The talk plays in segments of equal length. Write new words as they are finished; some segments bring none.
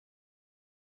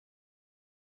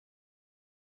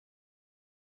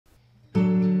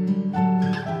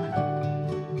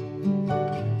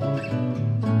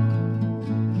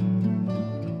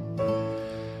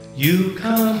You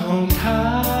come home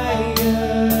tired,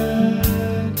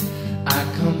 I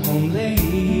come home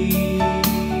late.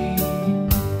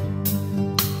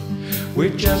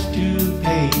 We're just two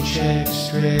paychecks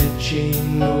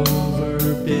stretching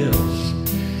over bills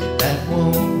that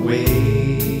won't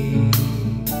wait.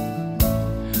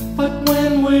 But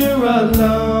when we're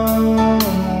alone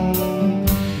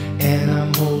and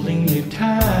I'm holding you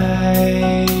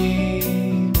tight,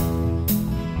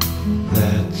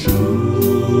 that's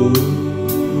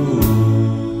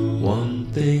one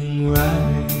thing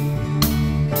right.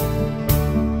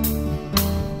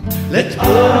 Let's put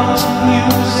on some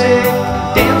music,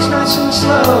 dance nice and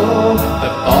slow. The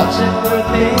thoughts that we're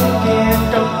thinking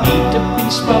don't need to be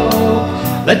spoke.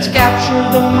 Let's capture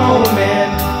the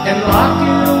moment and lock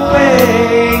it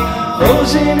away.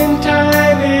 Frozen in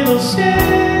time, it'll stay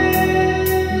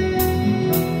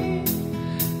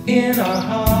in our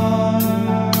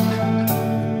hearts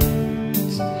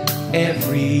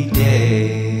every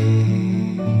day.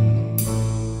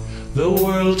 The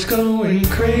world's going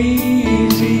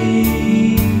crazy,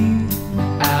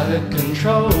 out of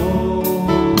control.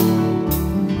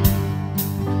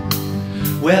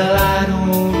 Well, I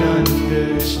don't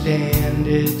understand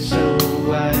it, so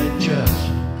I just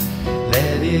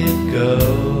let it go.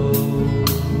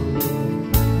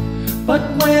 But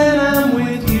when I'm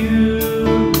with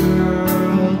you,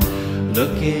 girl,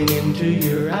 looking into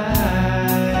your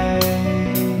eyes,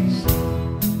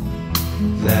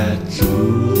 that's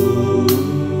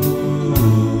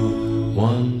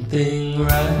one thing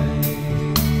right.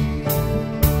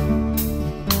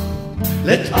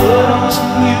 Let's put on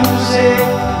some music,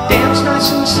 dance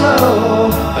nice and slow.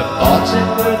 The thoughts that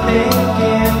we're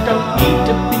thinking don't need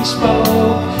to be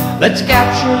spoke. Let's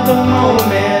capture the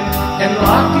moment and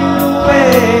lock it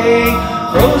away.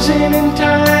 Frozen in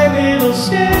time, it'll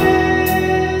stay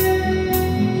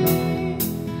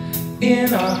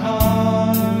in our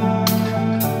hearts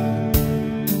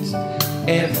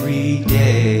every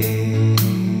day.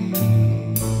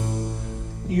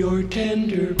 Your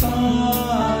tender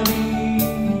body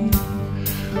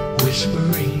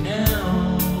whispering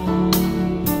now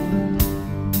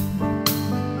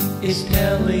is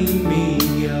telling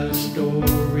me a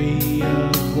story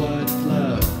of what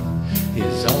love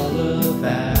is all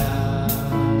about.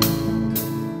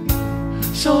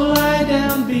 So lie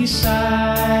down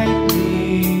beside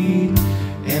me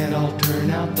and I'll turn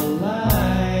out the light.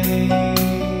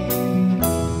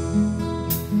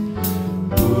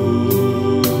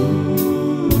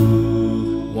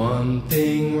 One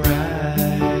thing right.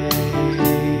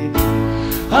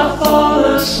 I'll fall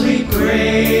asleep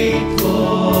grateful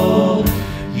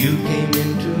you came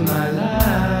into